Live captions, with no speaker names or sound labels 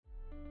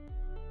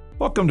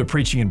Welcome to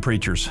Preaching and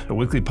Preachers, a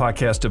weekly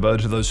podcast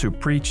devoted to those who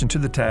preach and to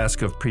the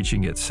task of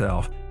preaching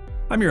itself.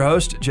 I'm your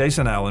host,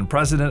 Jason Allen,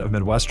 president of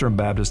Midwestern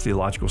Baptist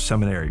Theological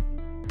Seminary.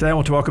 Today I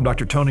want to welcome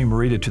Dr. Tony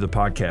Merida to the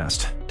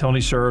podcast. Tony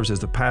serves as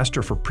the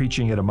pastor for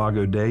preaching at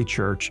Imago Dei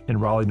Church in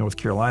Raleigh, North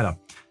Carolina.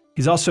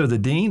 He's also the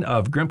dean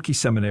of Grimké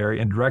Seminary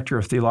and director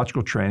of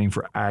theological training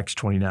for Acts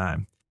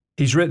 29.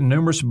 He's written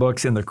numerous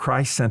books in the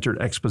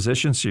Christ-Centered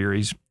Exposition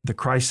Series, the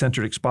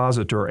Christ-Centered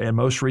Expositor, and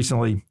most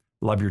recently,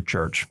 Love Your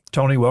Church.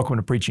 Tony, welcome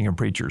to Preaching and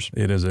Preachers.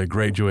 It is a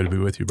great joy to be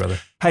with you, brother.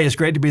 Hey, it's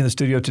great to be in the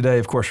studio today.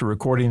 Of course, we're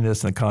recording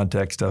this in the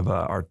context of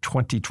our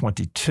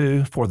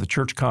 2022 for the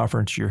church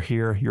conference. You're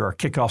here. You're our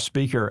kickoff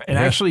speaker, and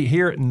actually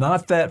here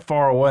not that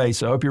far away,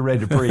 so I hope you're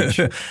ready to preach.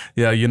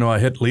 Yeah, you know, I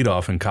hit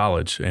leadoff in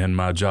college, and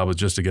my job was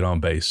just to get on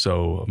base.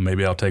 So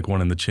maybe I'll take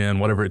one in the chin,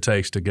 whatever it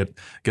takes to get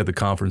the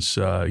conference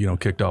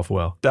kicked off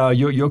well.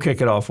 You'll kick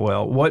it off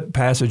well. What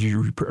passage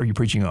are you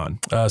preaching on?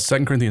 2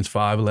 Corinthians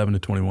 5, 11 to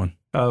 21.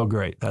 Oh,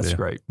 great. That's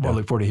great. Well, I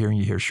look forward to hearing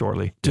you here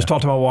shortly. Just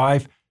talked to my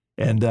wife,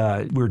 and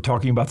we were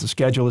talking about the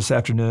schedule this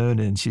afternoon,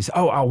 and she said,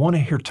 I want to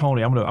hear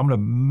Tony. I'm gonna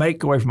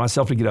make a way for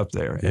myself to get up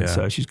there. And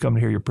so she's coming to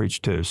hear you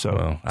preach too.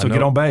 So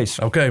get on base.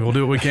 Okay, we'll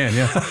do what we can,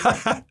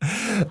 yeah.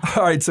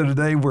 All right, so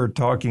today we're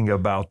talking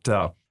about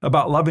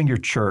loving your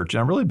church. And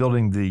I'm really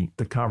building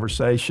the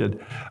conversation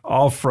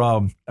all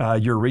from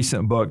your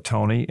recent book,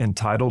 Tony,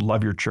 entitled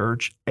Love Your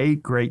Church,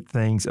 8 Great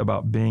Things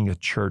About Being a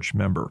Church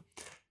Member.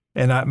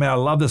 And I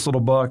love this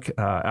little book,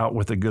 out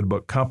with a Good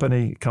Book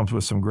Company. It comes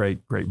with some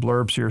great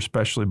blurbs here,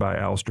 especially by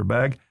Alistair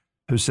Begg,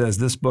 who says,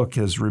 this book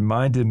has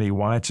reminded me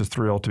why it's a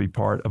thrill to be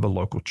part of a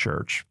local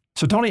church.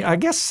 So, Tony, I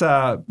guess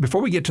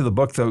before we get to the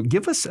book, though,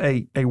 give us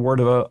a word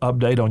of an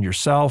update on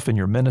yourself and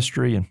your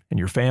ministry and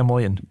your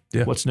family and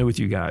what's new with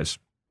you guys.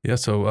 Yeah,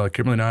 so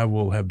Kimberly and I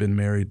will have been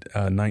married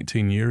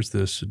 19 years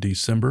this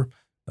December.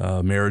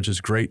 Marriage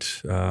is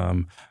great.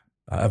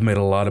 I've made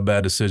a lot of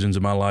bad decisions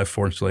in my life.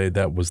 Fortunately,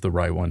 that was the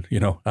right one. You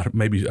know, I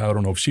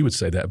don't know if she would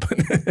say that,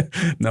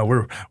 but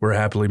no, we're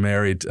happily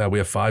married. We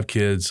have 5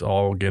 kids,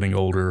 all getting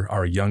older.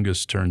 Our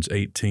youngest turns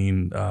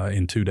 18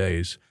 in 2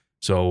 days.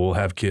 So we'll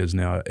have kids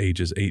now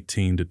ages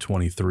 18 to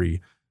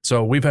 23.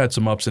 So we've had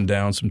some ups and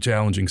downs, some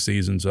challenging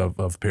seasons of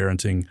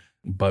parenting,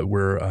 but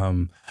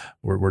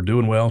we're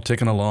doing well,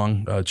 ticking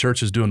along.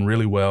 Church is doing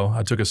really well.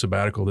 I took a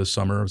sabbatical this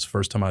summer. It was the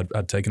first time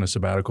I'd taken a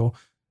sabbatical,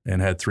 and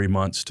had 3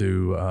 months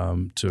to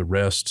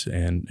rest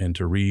and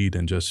to read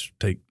and just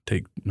take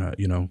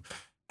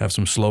have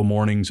some slow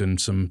mornings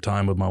and some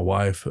time with my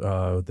wife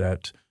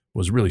that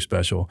was really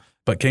special.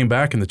 But came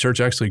back, and the church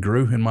actually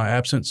grew in my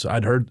absence.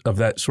 I'd heard of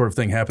that sort of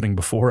thing happening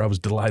before. I was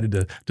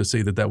delighted to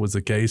see that was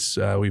the case.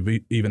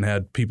 We've even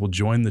had people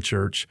join the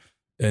church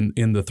in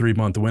the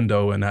 3-month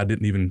window, and I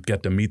didn't even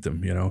get to meet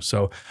them.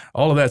 So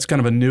all of that's kind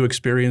of a new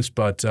experience.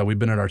 But we've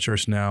been at our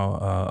church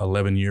now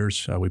 11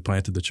 years. We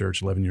planted the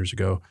church 11 years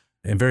ago.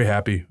 And very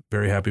happy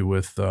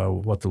with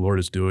what the Lord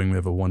is doing. We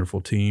have a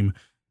wonderful team.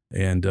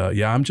 And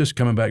I'm just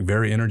coming back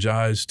very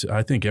energized.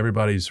 I think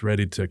everybody's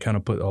ready to kind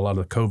of put a lot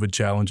of the COVID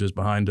challenges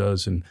behind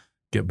us and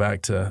get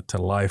back to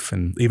life.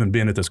 And even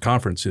being at this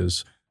conference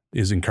is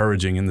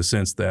encouraging in the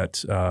sense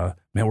that,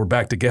 we're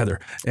back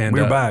together. And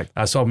we're back.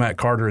 I saw Matt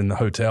Carter in the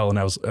hotel, and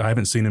I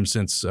haven't seen him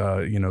since,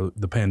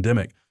 the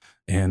pandemic.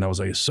 And I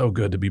was like, it's so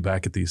good to be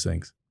back at these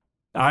things.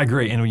 I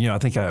agree. And, I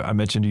think I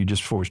mentioned to you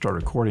just before we started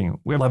recording,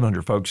 we have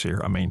 1,100 folks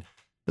here. I mean,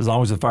 as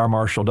long as the fire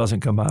marshal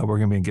doesn't come by, we're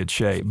going to be in good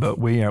shape. But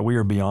we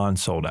are beyond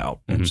sold out.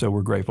 And so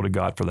we're grateful to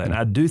God for that. And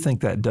I do think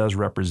that does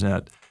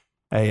represent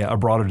a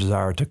broader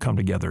desire to come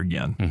together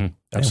again.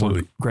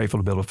 Absolutely. And we're grateful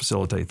to be able to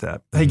facilitate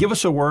that. Hey, give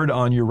us a word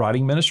on your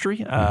writing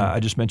ministry. I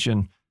just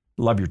mentioned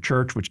Love Your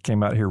Church, which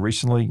came out here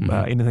recently.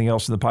 Anything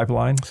else in the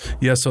pipeline?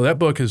 Yeah, so that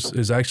book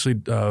is actually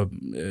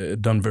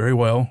done very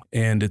well,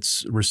 and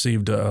it's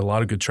received a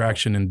lot of good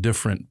traction in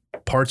different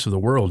parts of the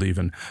world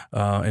even.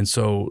 And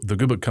so the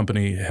Good Book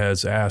Company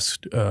has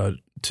asked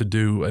to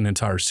do an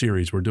entire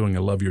series. We're doing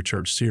a Love Your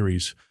Church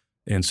series.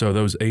 And so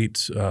those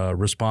 8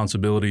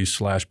 responsibilities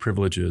 /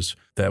 privileges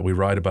that we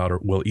write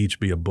about will each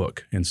be a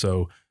book. And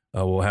so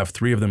we'll have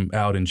 3 of them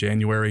out in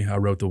January. I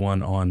wrote the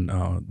one on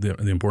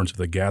the importance of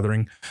the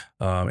gathering.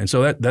 And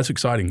so that's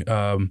exciting.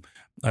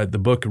 The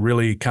book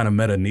really kind of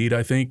met a need,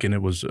 I think, and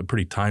it was a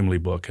pretty timely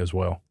book as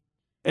well.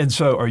 And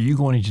so are you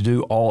going to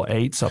do all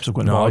 8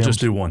 subsequent volumes? No, I'll just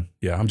do one.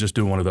 Yeah, I'm just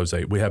doing one of those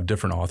 8. We have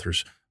different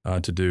authors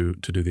to do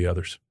the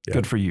others. Yeah.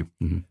 Good for you.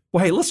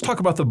 Well, hey, let's talk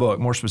about the book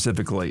more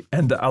specifically.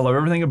 And I love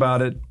everything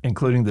about it,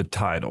 including the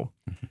title.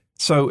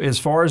 So as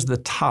far as the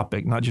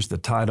topic, not just the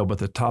title, but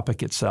the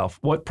topic itself,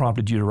 what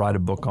prompted you to write a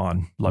book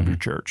on Love Your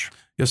Church?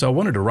 Yes, I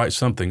wanted to write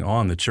something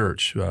on the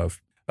church. I've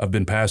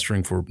been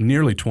pastoring for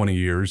nearly 20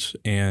 years,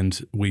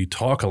 and we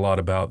talk a lot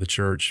about the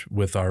church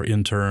with our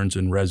interns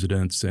and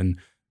residents, and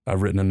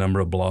I've written a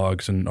number of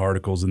blogs and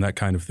articles and that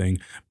kind of thing.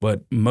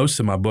 But most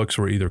of my books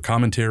were either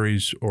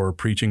commentaries or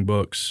preaching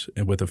books,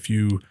 and with a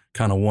few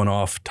kind of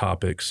one-off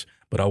topics.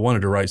 But I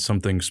wanted to write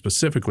something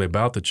specifically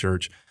about the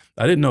church.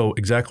 I didn't know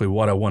exactly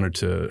how I wanted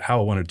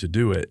to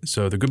do it.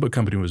 So the Good Book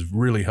Company was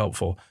really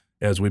helpful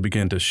as we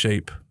began to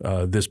shape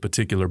this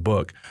particular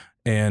book.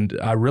 And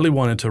I really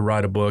wanted to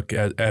write a book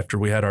after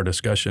we had our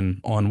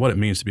discussion on what it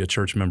means to be a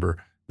church member,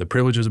 the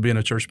privileges of being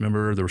a church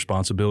member, the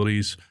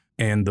responsibilities,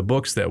 and the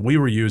books that we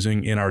were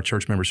using in our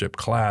church membership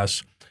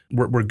class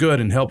were good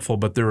and helpful,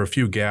 but there were a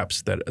few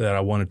gaps that I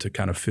wanted to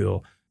kind of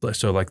fill.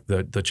 So like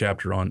the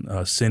chapter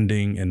on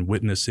sending and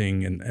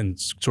witnessing and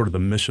sort of the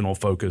missional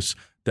focus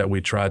that we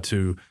tried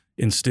to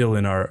instill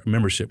in our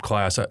membership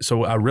class.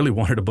 So I really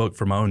wanted a book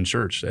for my own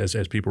church as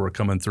people were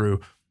coming through.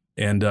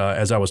 And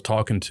as I was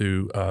talking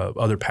to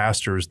other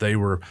pastors, they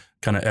were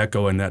kind of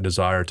echoing that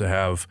desire to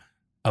have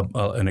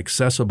an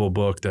accessible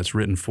book that's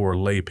written for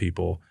lay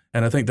people.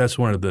 And I think that's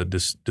one of the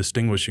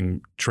distinguishing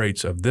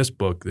traits of this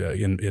book.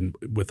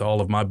 With all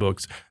of my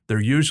books,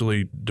 they're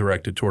usually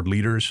directed toward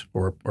leaders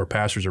or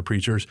pastors or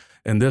preachers.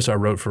 And this I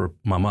wrote for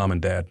my mom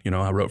and dad.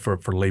 I wrote for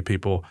lay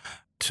people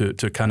to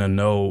kind of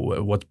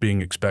know what's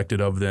being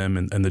expected of them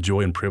and the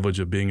joy and privilege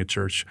of being a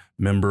church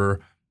member.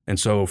 And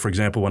so, for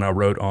example, when I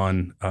wrote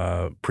on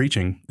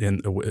preaching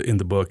in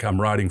the book, I'm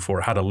writing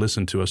for how to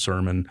listen to a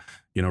sermon,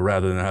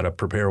 rather than how to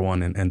prepare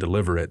one and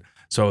deliver it.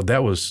 So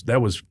that was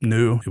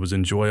new. It was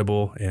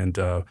enjoyable, and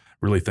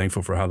really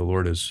thankful for how the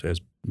Lord has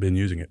been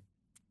using it.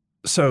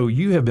 So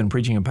you have been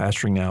preaching and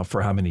pastoring now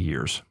for how many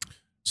years?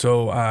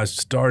 So I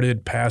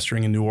started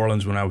pastoring in New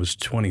Orleans when I was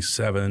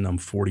 27. I'm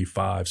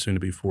 45, soon to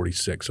be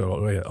 46.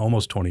 So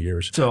almost 20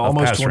 years. So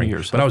almost 20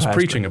 years. But I was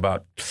preaching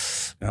about,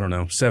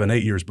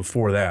 7-8 years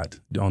before that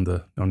on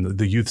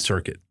the youth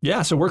circuit.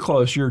 Yeah, so we're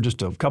close. You're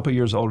just a couple of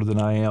years older than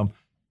I am.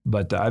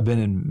 But I've been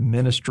in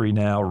ministry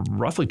now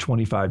roughly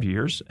 25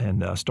 years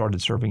and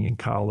started serving in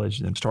college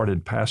and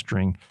started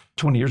pastoring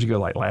 20 years ago,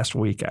 like last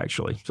week,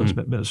 actually. So it's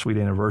been a sweet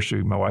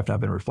anniversary my wife and I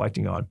have been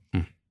reflecting on.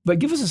 But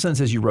give us a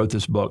sense as you wrote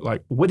this book,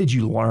 like what did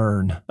you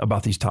learn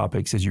about these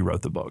topics as you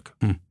wrote the book?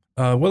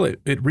 Well,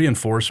 it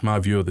reinforced my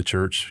view of the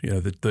church.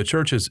 The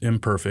church is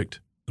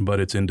imperfect, but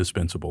it's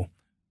indispensable.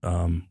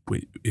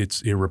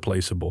 It's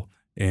irreplaceable,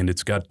 and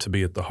it's got to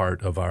be at the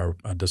heart of our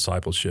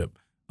discipleship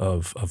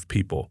of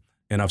people.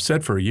 And I've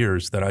said for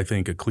years that I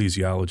think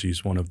ecclesiology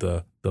is one of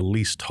the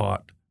least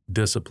taught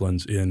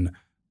disciplines in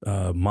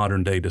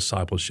modern day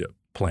discipleship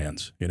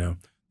plans.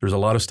 There's a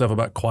lot of stuff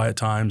about quiet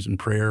times and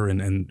prayer,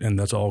 and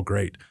that's all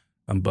great.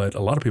 But a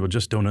lot of people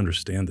just don't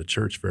understand the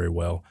church very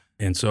well.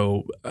 And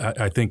so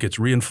I think it's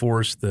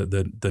reinforced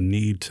the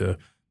need to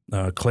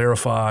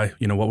clarify,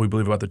 what we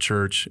believe about the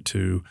church,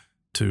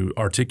 to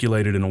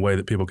articulate it in a way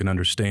that people can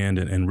understand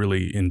and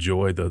really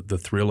enjoy the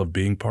thrill of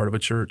being part of a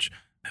church.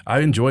 I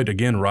enjoyed,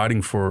 again,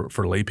 writing for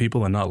lay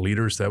people and not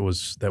leaders. That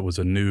was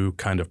a new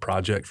kind of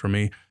project for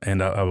me,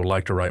 and I would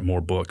like to write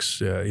more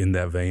books in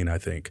that vein, I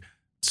think.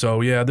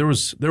 So yeah, there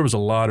was a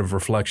lot of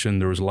reflection.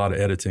 There was a lot of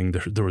editing.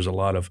 There was a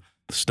lot of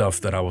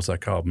stuff that I was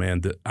like, oh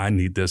man, I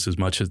need this as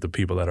much as the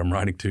people that I'm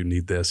writing to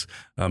need this,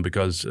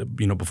 because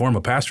before I'm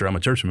a pastor, I'm a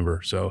church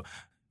member. So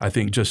I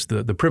think just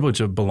the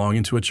privilege of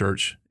belonging to a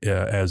church,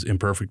 as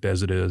imperfect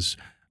as it is,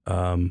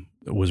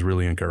 was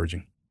really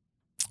encouraging.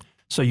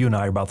 So you and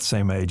I are about the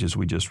same age as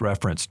we just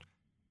referenced.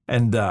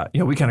 And,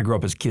 we kind of grew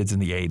up as kids in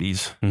the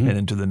 80s and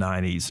into the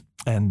 90s.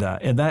 And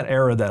in that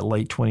era, that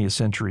late 20th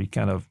century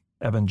kind of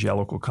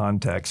evangelical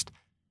context,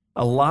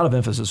 a lot of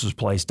emphasis was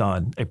placed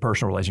on a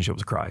personal relationship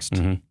with Christ,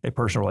 a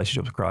personal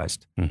relationship with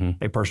Christ,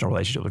 a personal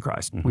relationship with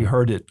Christ. We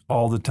heard it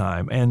all the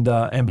time, and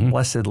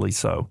blessedly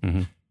so.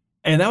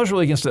 And that was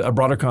really against a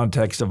broader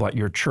context of like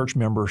your church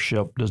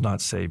membership does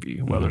not save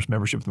you, whether it's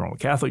membership in the Roman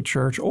Catholic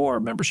Church or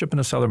membership in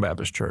a Southern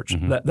Baptist church.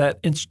 That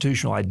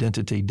institutional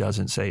identity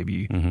doesn't save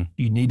you.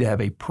 You need to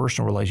have a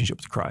personal relationship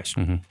with Christ.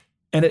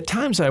 And at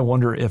times I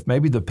wonder if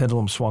maybe the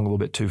pendulum swung a little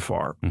bit too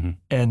far.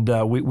 And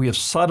we have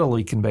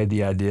subtly conveyed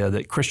the idea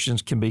that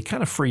Christians can be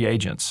kind of free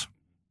agents,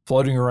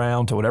 floating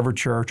around to whatever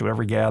church,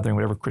 whatever gathering,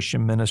 whatever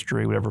Christian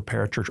ministry, whatever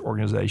parachurch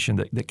organization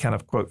that kind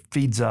of, quote,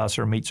 feeds us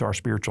or meets our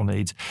spiritual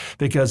needs,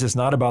 because it's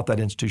not about that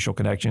institutional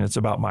connection. It's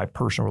about my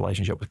personal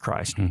relationship with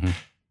Christ.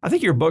 I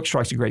think your book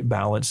strikes a great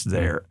balance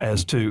there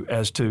as to,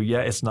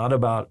 it's not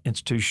about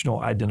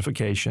institutional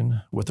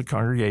identification with the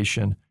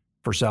congregation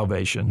for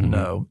salvation,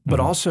 no.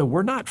 But also,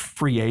 we're not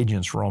free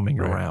agents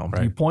roaming around.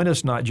 You point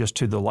us not just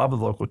to the love of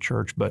the local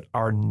church, but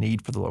our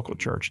need for the local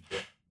church.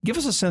 Give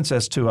us a sense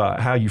as to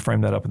how you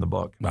frame that up in the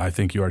book. I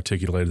think you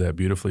articulated that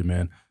beautifully,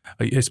 man.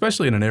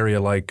 Especially in an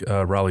area like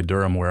Raleigh,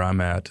 Durham, where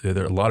I'm at,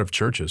 there are a lot of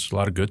churches, a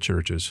lot of good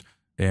churches,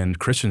 and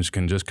Christians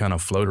can just kind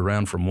of float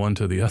around from one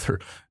to the other,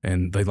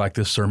 and they like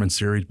this sermon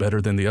series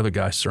better than the other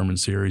guy's sermon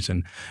series,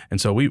 and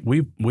so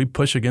we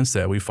push against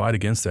that, we fight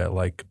against that.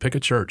 Like, pick a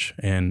church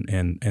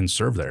and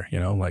serve there.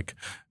 Like,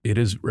 it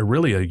is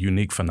really a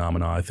unique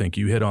phenomenon. I think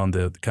you hit on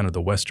the kind of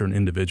the Western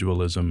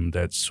individualism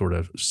that's sort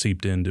of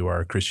seeped into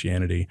our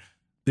Christianity.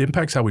 It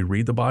impacts how we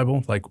read the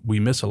Bible. Like, we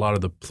miss a lot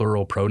of the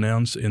plural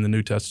pronouns in the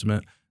New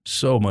Testament.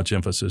 So much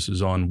emphasis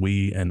is on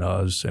we and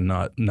us and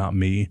not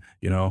me,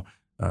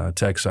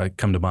 texts I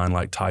come to mind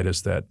like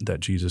Titus, that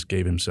Jesus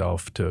gave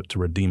himself to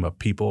redeem a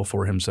people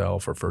for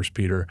himself, or 1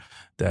 Peter,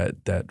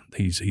 that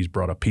he's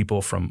brought a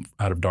people from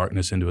out of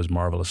darkness into his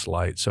marvelous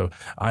light. So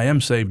I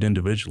am saved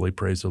individually,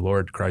 praise the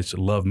Lord. Christ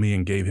loved me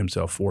and gave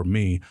himself for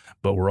me,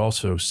 but we're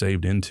also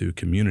saved into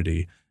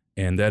community,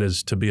 and that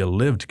is to be a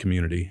lived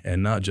community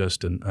and not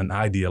just an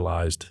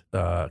idealized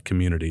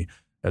community.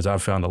 As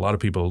I've found, a lot of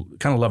people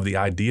kind of love the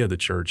idea of the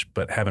church,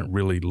 but haven't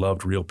really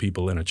loved real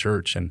people in a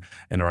church and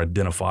are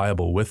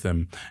identifiable with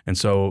them. And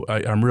so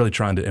I'm really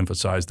trying to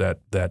emphasize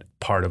that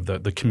part of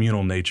the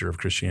communal nature of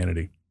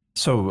Christianity.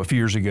 So a few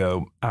years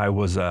ago, I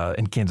was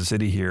in Kansas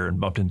City here and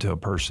bumped into a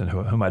person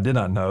whom I did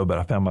not know, but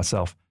I found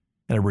myself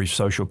in a brief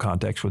social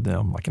context with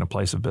them, like in a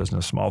place of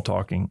business, small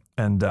talking.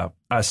 And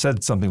I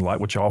said something like,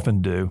 what you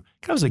often do,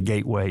 kind of as a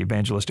gateway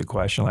evangelistic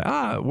question, like,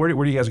 where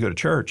do you guys go to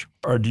church?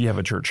 Or do you have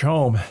a church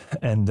home?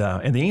 And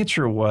the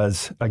answer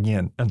was,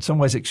 again, in some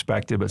ways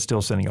expected, but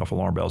still sending off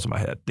alarm bells in my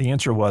head. The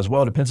answer was,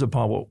 well, it depends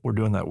upon what we're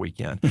doing that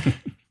weekend.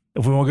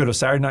 If we want to go to a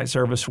Saturday night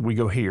service, we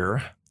go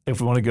here.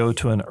 If we want to go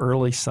to an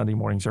early Sunday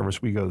morning service,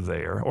 we go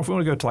there. Or if we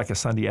want to go to like a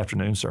Sunday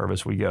afternoon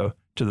service, we go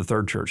to the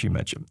third church you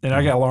mentioned. And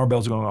I got alarm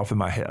bells going off in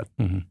my head.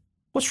 Mm-hmm.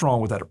 What's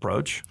wrong with that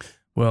approach?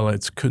 Well,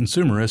 it's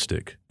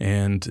consumeristic,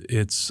 and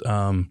it's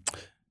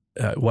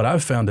what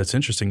I've found that's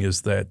interesting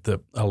is that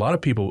a lot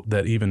of people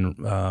that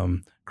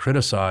even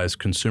criticize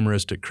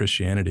consumeristic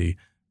Christianity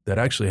that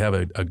actually have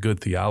a good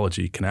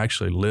theology can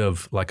actually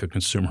live like a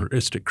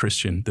consumeristic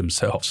Christian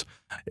themselves.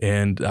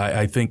 And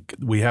I think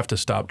we have to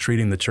stop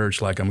treating the church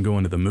like I'm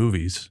going to the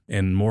movies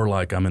and more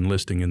like I'm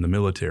enlisting in the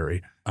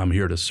military. I'm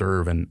here to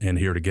serve and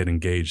here to get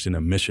engaged in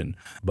a mission.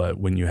 But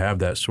when you have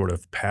that sort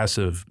of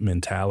passive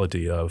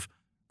mentality of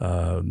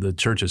the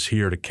church is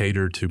here to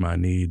cater to my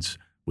needs,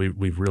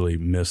 we've really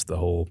missed the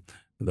whole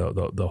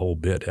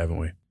bit, haven't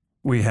we?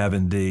 We have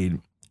indeed.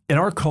 In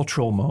our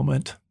cultural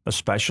moment,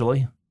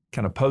 especially,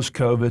 kind of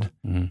post-COVID,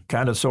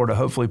 kind of sort of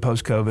hopefully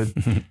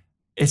post-COVID,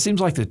 it seems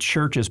like the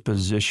church is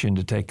positioned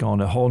to take on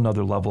a whole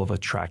nother level of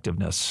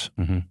attractiveness.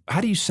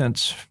 How do you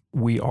sense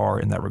we are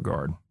in that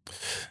regard?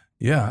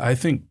 Yeah, I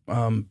think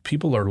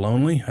people are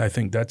lonely. I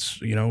think that's,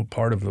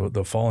 part of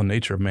the fallen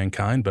nature of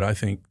mankind, but I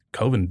think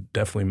COVID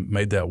definitely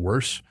made that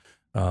worse.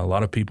 A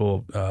lot of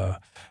people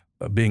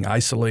being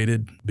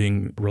isolated,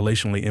 being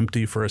relationally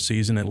empty for a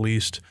season at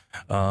least.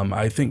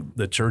 I think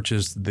the church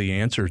is the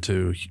answer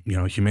to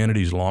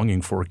humanity's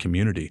longing for a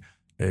community.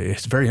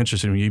 It's very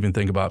interesting when you even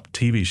think about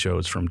TV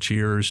shows, from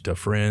Cheers to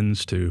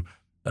Friends to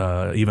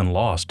even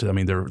Lost. I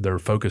mean, they're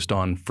focused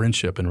on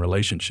friendship and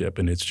relationship,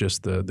 and it's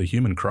just the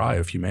human cry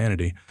of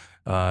humanity.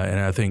 And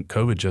I think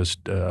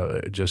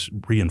COVID just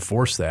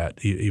reinforced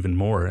that even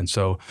more. And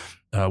so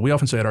we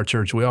often say at our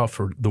church, we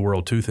offer the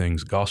world two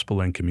things: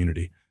 gospel and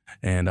community.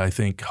 And I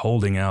think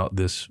holding out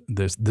this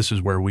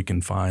is where we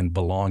can find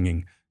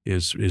belonging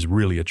is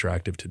really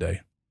attractive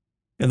today.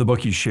 In the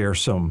book, you share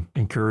some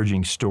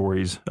encouraging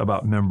stories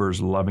about members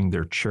loving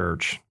their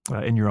church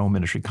in your own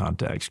ministry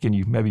context. Can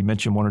you maybe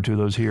mention one or two of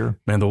those here?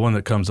 Man, the one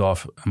that comes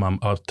off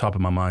top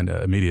of my mind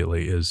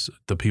immediately is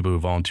the people who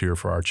volunteer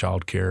for our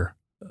child care.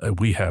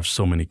 We have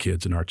so many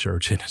kids in our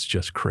church, and it's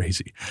just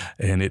crazy.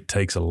 And it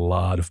takes a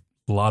lot of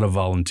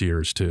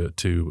volunteers to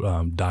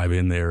dive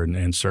in there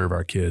and serve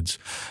our kids.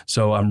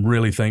 So I'm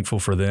really thankful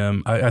for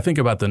them. I think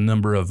about the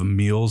number of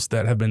meals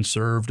that have been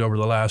served over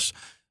the last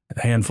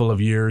handful of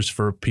years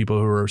for people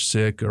who are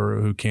sick or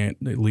who can't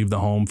leave the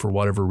home for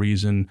whatever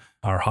reason.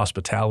 Our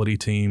hospitality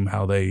team,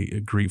 how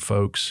they greet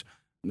folks.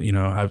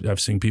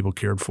 I've seen people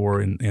cared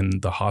for in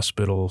the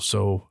hospital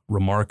so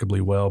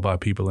remarkably well by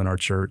people in our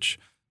church.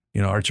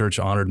 Our church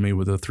honored me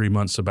with a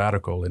 3-month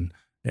sabbatical and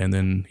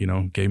then,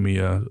 gave me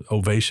a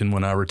ovation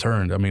when I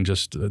returned. I mean,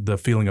 just the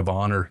feeling of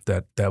honor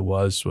that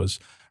was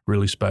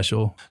really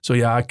special. So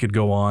yeah, I could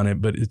go on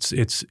it, but it's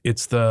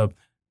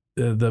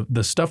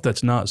the stuff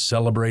that's not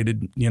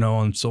celebrated,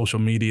 on social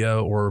media,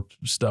 or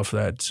stuff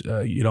that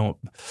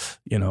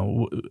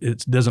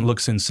it doesn't look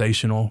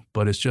sensational,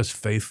 but it's just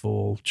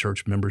faithful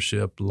church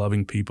membership,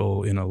 loving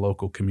people in a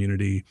local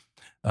community,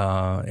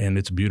 and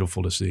it's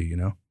beautiful to see.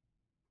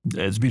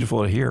 It's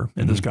beautiful to hear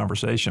in this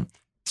conversation.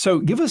 So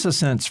give us a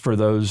sense for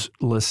those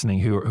listening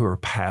who are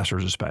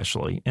pastors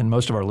especially, and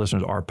most of our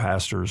listeners are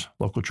pastors,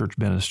 local church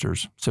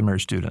ministers, seminary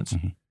students.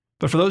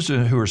 But for those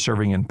who are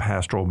serving in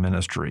pastoral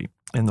ministry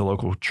in the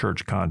local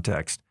church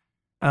context,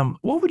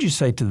 what would you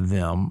say to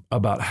them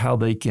about how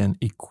they can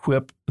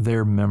equip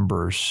their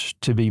members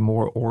to be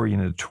more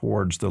oriented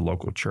towards the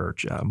local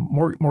church,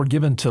 more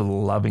given to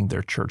loving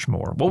their church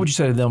more? What would you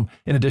say to them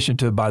in addition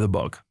to buy the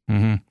book?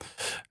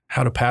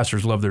 How do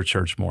pastors love their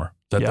church more?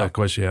 Is that that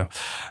question?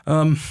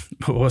 Yeah.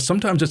 Well,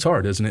 sometimes it's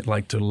hard, isn't it?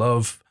 Like to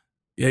love,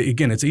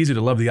 again, it's easy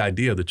to love the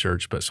idea of the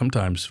church, but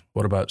sometimes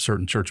what about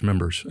certain church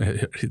members?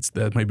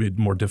 That may be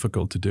more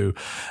difficult to do.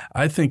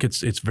 I think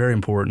it's very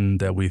important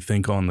that we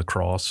think on the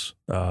cross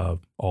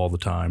all the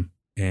time.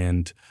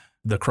 And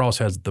the cross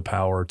has the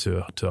power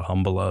to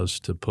humble us,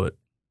 to put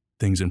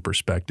things in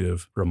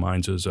perspective,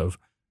 reminds us of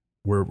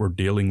we're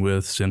dealing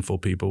with sinful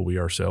people, we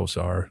ourselves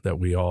are, that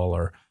we all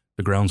are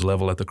the ground's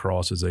level at the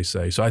cross, as they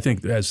say. So I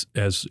think as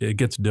it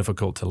gets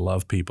difficult to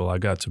love people, I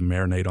got to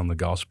marinate on the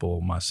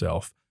gospel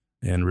myself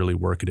and really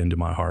work it into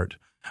my heart.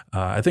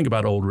 I think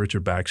about old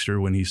Richard Baxter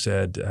when he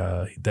said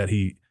that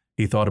he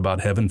thought about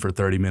heaven for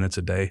 30 minutes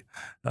a day,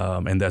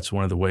 and that's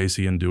one of the ways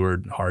he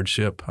endured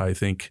hardship. I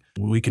think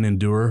we can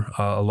endure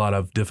a lot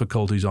of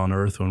difficulties on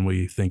earth when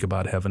we think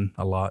about heaven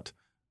a lot.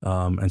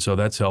 And so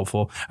that's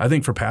helpful. I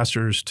think for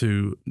pastors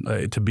to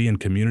be in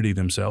community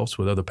themselves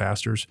with other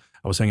pastors.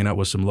 I was hanging out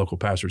with some local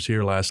pastors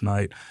here last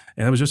night,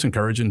 and it was just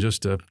encouraging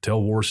just to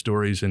tell war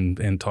stories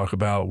and talk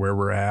about where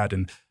we're at.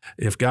 And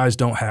if guys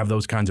don't have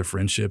those kinds of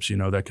friendships,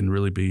 that can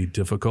really be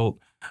difficult.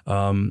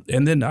 And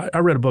then I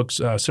read a book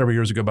several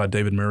years ago by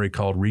David Murray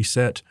called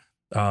Reset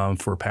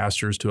for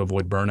pastors to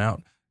avoid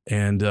burnout.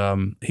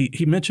 And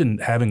he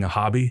mentioned having a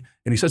hobby,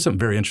 and he said something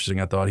very interesting,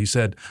 I thought. He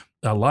said,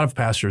 a lot of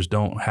pastors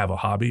don't have a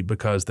hobby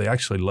because they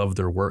actually love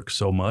their work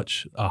so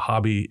much. A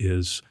hobby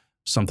is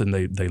something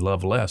they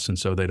love less, and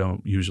so they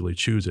don't usually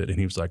choose it. And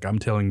he was like, I'm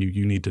telling you,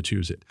 you need to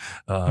choose it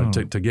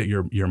to get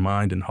your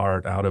mind and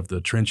heart out of the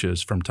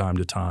trenches from time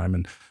to time.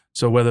 And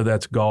so whether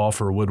that's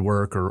golf or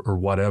woodwork or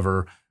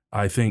whatever,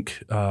 I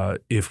think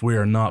if we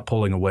are not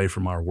pulling away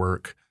from our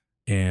work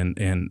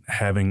and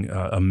having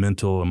a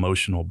mental,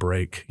 emotional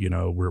break,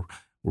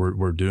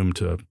 we're doomed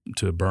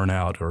to burn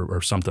out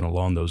or something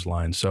along those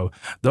lines. So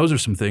those are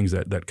some things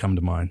that come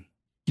to mind.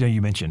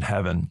 You mentioned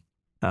heaven.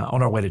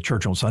 On our way to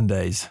church on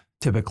Sundays,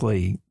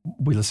 typically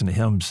we listen to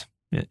hymns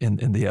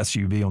in the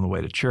SUV on the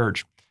way to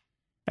church.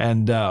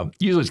 And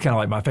usually it's kind of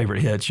like my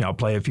favorite hits. I'll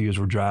play a few as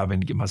we're driving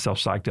to get myself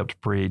psyched up to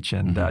preach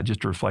and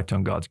just to reflect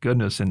on God's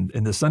goodness. And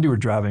this Sunday we're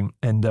driving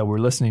and we're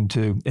listening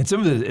to, and some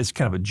of it is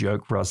kind of a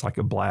joke for us, like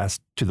a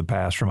blast to the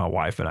past from my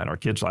wife and I. And our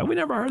kids are like, we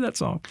never heard that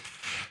song.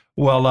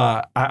 Well,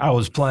 I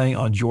was playing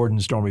on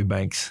Jordan's Stormy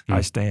Banks,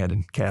 I Stand,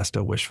 and Cast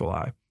a Wishful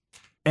Eye.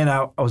 And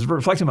I was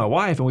reflecting on my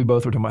wife, and we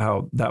both were talking about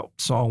how that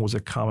song was a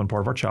common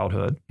part of our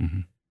childhood. Mm-hmm.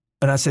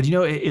 And I said,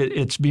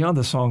 it's beyond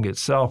the song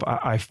itself.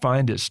 I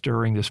find it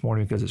stirring this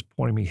morning because it's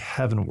pointing me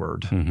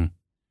heavenward. Mm-hmm.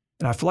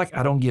 And I feel like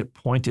I don't get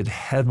pointed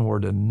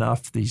heavenward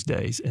enough these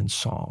days in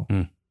song.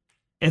 Mm.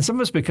 And some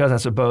of it's because I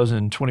suppose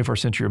in 21st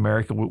century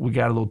America, we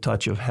got a little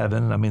touch of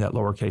heaven, and I mean that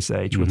lowercase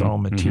h, with our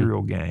own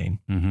material gain.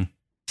 Mm-hmm.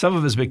 Some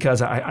of it is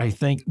because I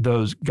think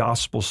those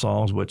gospel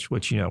songs, which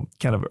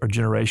kind of a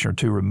generation or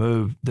two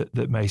removed,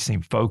 that may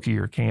seem folky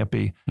or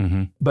campy.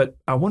 Mm-hmm. But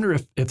I wonder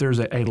if there's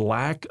a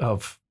lack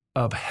of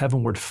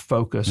heavenward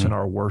focus in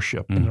our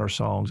worship, in our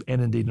songs,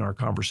 and indeed in our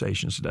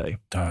conversations today.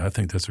 I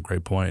think that's a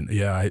great point.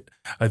 Yeah,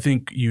 I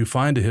think you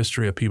find a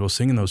history of people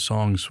singing those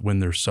songs when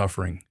they're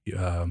suffering.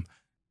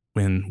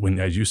 When,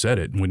 as you said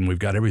it, when we've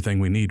got everything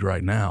we need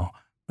right now,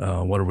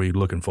 what are we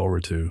looking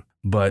forward to?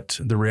 But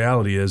the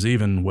reality is,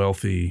 even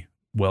wealthy,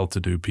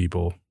 well-to-do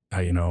people,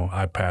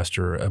 I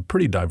pastor a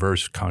pretty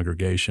diverse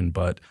congregation,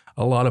 but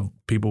a lot of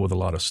people with a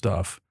lot of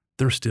stuff,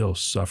 they're still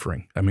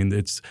suffering. I mean,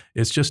 it's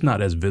just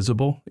not as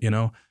visible,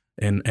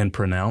 and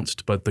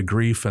pronounced, but the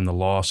grief and the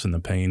loss and the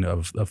pain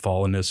of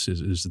fallenness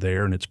is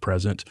there and it's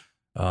present.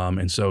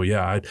 And so,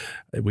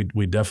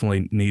 we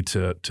definitely need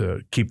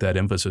to keep that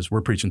emphasis.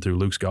 We're preaching through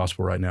Luke's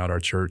gospel right now at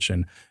our church,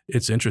 and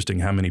it's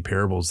interesting how many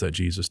parables that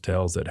Jesus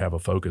tells that have a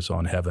focus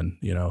on heaven,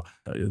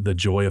 the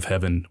joy of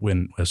heaven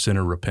when a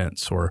sinner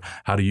repents, or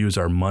how to use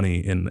our money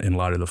in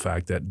light of the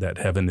fact that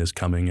heaven is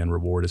coming and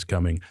reward is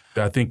coming.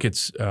 I think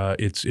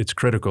it's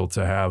critical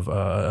to have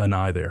an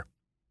eye there.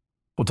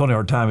 Well, Tony,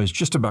 our time is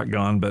just about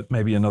gone, but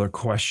maybe another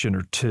question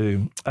or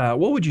two.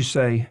 What would you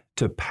say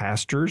to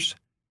pastors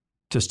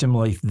to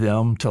stimulate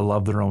them to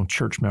love their own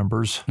church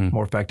members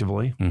more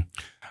effectively?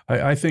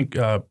 I think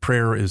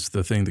prayer is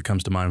the thing that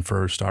comes to mind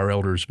first. Our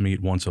elders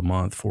meet once a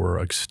month for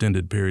an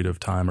extended period of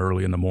time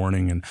early in the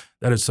morning, and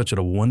that is such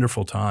a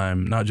wonderful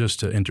time, not just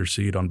to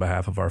intercede on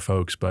behalf of our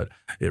folks, but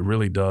it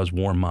really does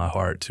warm my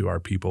heart to our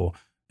people.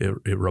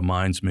 It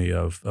reminds me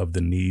of the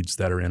needs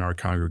that are in our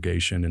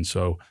congregation. And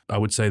so I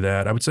would say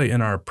that. I would say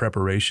in our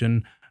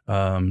preparation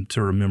to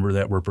remember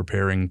that we're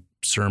preparing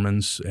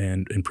sermons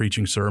and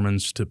preaching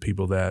sermons to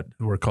people that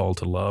we're called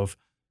to love.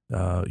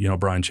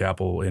 Brian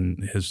Chappell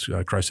in his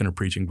Christ-Centered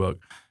Preaching book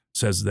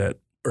says that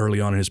early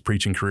on in his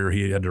preaching career,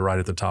 he had to write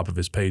at the top of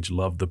his page,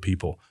 love the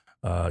people,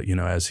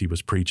 as he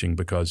was preaching,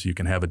 because you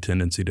can have a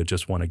tendency to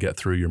just want to get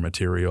through your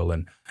material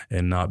and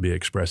not be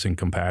expressing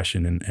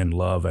compassion and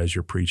love as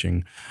you're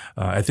preaching.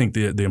 I think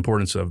the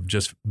importance of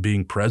just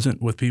being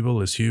present with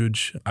people is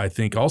huge. I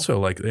think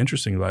also,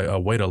 interestingly, a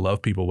way to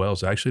love people well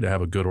is actually to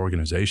have a good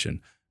organization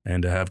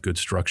and to have good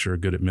structure,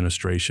 good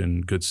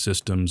administration, good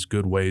systems,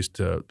 good ways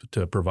to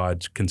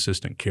provide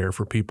consistent care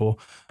for people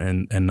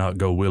and not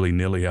go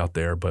willy-nilly out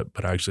there, but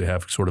actually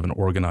have sort of an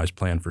organized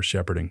plan for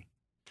shepherding.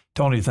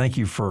 Tony, thank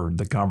you for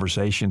the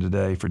conversation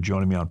today, for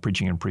joining me on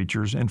Preaching and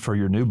Preachers, and for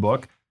your new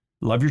book,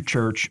 Love Your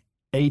Church,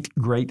 8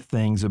 Great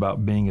Things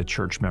About Being a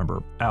Church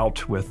Member,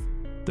 out with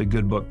the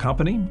Good Book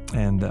Company,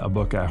 and a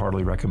book I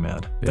heartily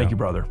recommend. Thank you,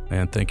 brother.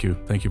 And thank you.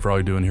 Thank you for all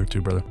you're doing here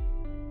too, brother.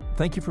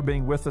 Thank you for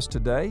being with us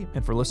today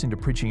and for listening to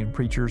Preaching and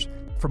Preachers.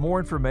 For more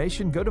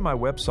information, go to my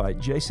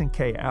website,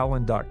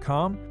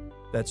 jasonkallen.com.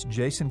 That's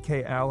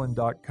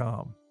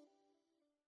jasonkallen.com.